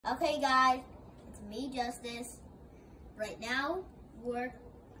Okay guys, it's me, Justice. Right now, we're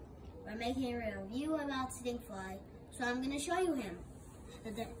making a review about Stinkfly. So I'm going to show you him.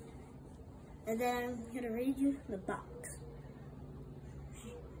 And then I'm going to read you the box.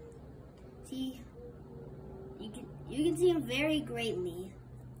 See, you can see him very greatly.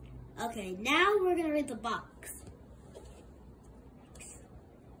 Okay, now we're going to read the box.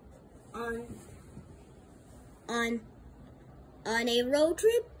 On a road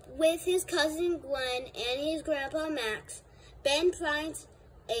trip with his cousin Gwen and his grandpa Max, Ben finds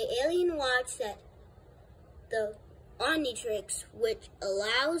an alien watch that the Omnitrix, which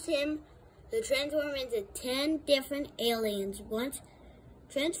allows him to transform into 10 different aliens. Once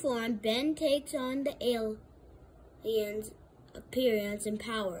transformed, Ben takes on the aliens' appearance and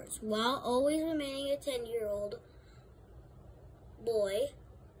powers, while always remaining a 10-year-old boy.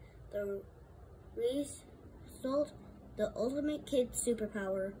 The result, the ultimate kid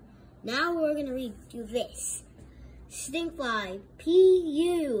superpower. Now we're going to read you this. Stinkfly,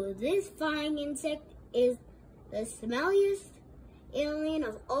 P.U. This flying insect is the smelliest alien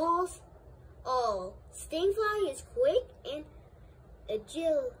of all. Stinkfly is quick and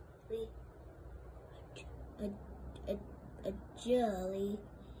agility,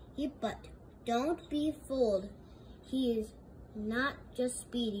 but don't be fooled. He is not just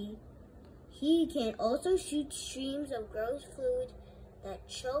speedy. He can also shoot streams of gross fluid that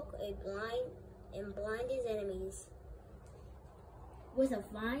choke and blind his enemies. With a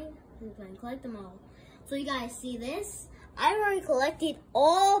vine, you can collect them all. So you guys see this? I've already collected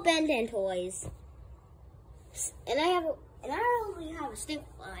all Ben10 toys, and I only have a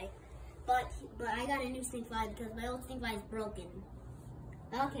Stinkfly, but I got a new Stinkfly because my old Stinkfly is broken.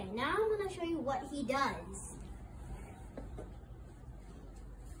 Okay, now I'm gonna show you what he does.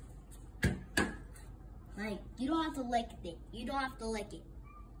 Like, you don't have to lick it. You don't have to lick it.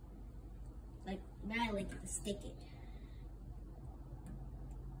 Like, when I lick it, to stick it.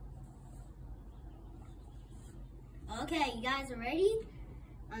 Okay, you guys are ready?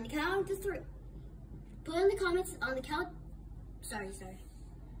 On the count of 3. Put in the comments on the count. Sorry.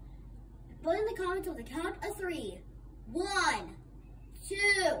 Put in the comments on the count of 3. 1, 2,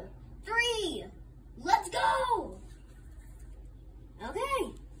 3. Let's go!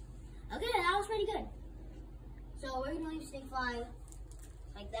 Okay, that was pretty good. So we're gonna leave Stinkfly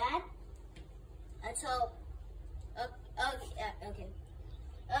like that. And so,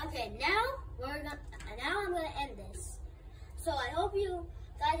 okay. Now I'm gonna end this. So I hope you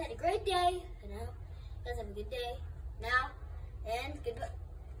guys had a great day. And I hope you guys have a good day now. And goodbye.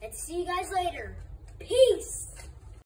 And see you guys later. Peace.